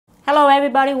Hello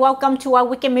everybody, welcome to our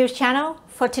Wicked Meals channel.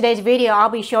 For today's video, I'll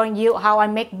be showing you how I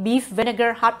make beef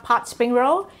vinegar hot pot spring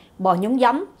roll, bò nhúng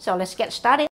giấm. So let's get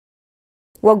started.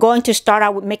 We're going to start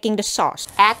out with making the sauce.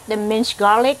 Add the minced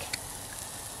garlic.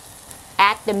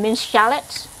 Add the minced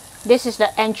shallots. This is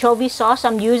the anchovy sauce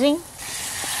I'm using.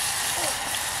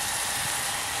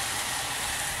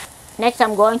 Next,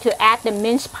 I'm going to add the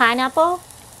minced pineapple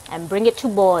and bring it to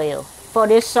boil. For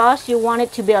this sauce, you want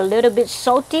it to be a little bit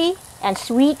salty and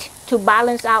sweet to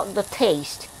balance out the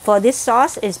taste. For this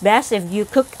sauce, it's best if you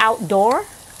cook outdoor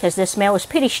because the smell is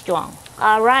pretty strong.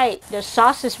 Alright, the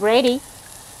sauce is ready.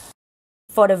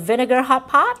 For the vinegar hot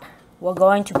pot, we're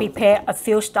going to prepare a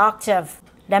few stalks of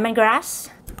lemongrass.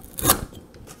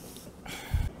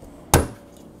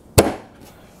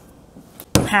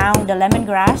 Pound the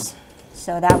lemongrass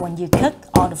so that when you cook,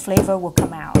 all the flavor will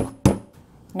come out.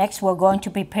 Next, we're going to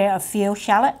prepare a few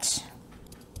shallots.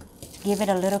 Give it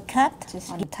a little cut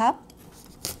on the top.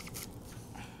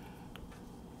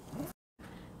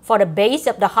 For the base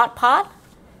of the hot pot,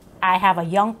 I have a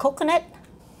young coconut.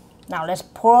 Now let's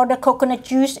pour the coconut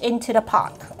juice into the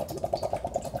pot.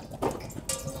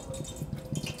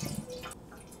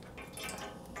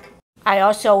 I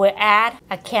also will add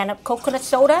a can of coconut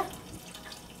soda.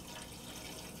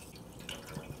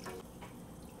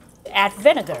 Add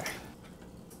vinegar.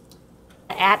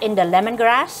 Add in the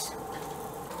lemongrass.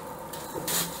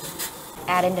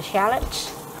 Add in the shallots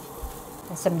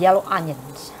and some yellow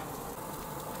onions.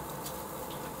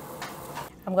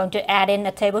 I'm going to add in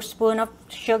a tablespoon of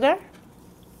sugar.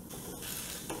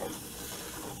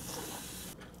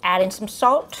 Add in some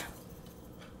salt.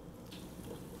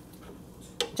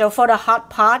 So for the hot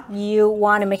pot, you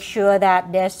want to make sure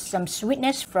that there's some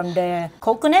sweetness from the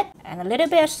coconut and a little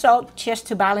bit of salt just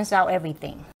to balance out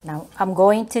everything. Now I'm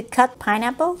going to cut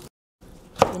pineapple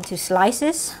into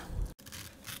slices.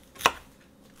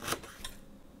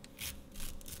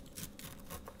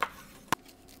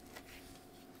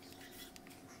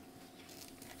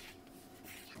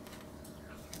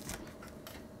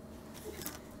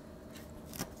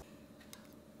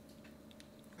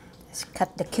 Let's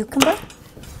cut the cucumber.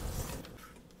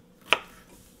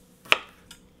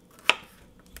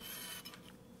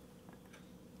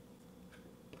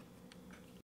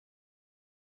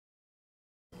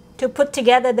 To put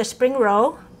together the spring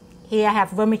roll, here I have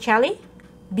vermicelli,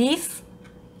 beef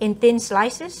in thin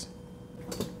slices,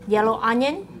 yellow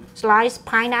onion, sliced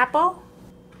pineapple,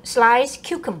 sliced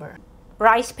cucumber,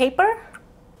 rice paper,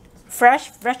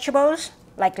 fresh vegetables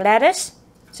like lettuce,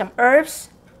 some herbs,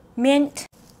 mint,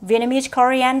 Vietnamese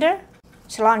coriander,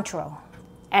 cilantro.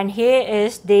 And here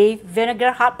is the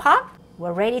vinegar hot pot.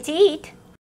 We're ready to eat.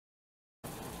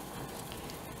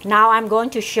 Now I'm going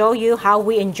to show you how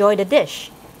we enjoy the dish.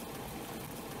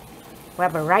 We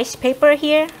have a rice paper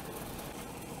here.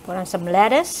 Put on some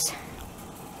lettuce,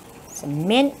 some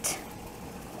mint,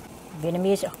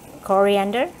 Vietnamese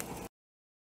coriander,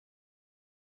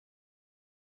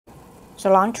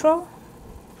 cilantro,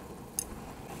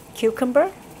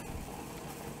 cucumber,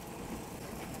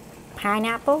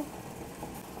 pineapple,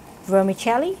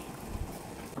 vermicelli.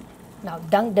 Now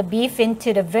dunk the beef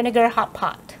into the vinegar hot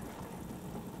pot.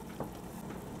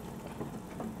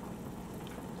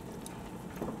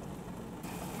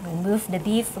 Remove the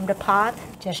beef from the pot.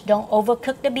 Just don't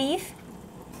overcook the beef.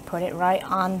 Put it right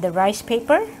on the rice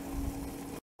paper.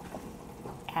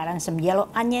 Add on some yellow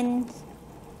onions.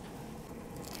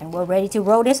 And we're ready to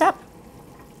roll this up.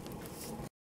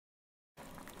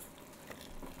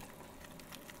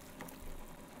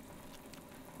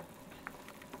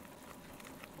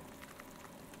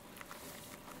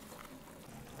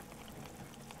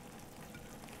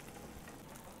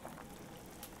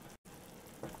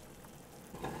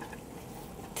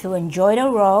 To enjoy the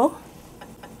roll,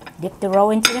 dip the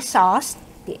roll into the sauce,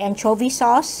 the anchovy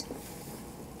sauce.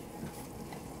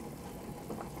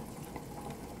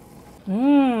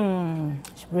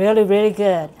 It's really, really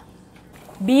good.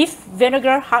 Beef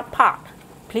vinegar hot pot.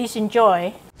 Please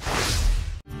enjoy.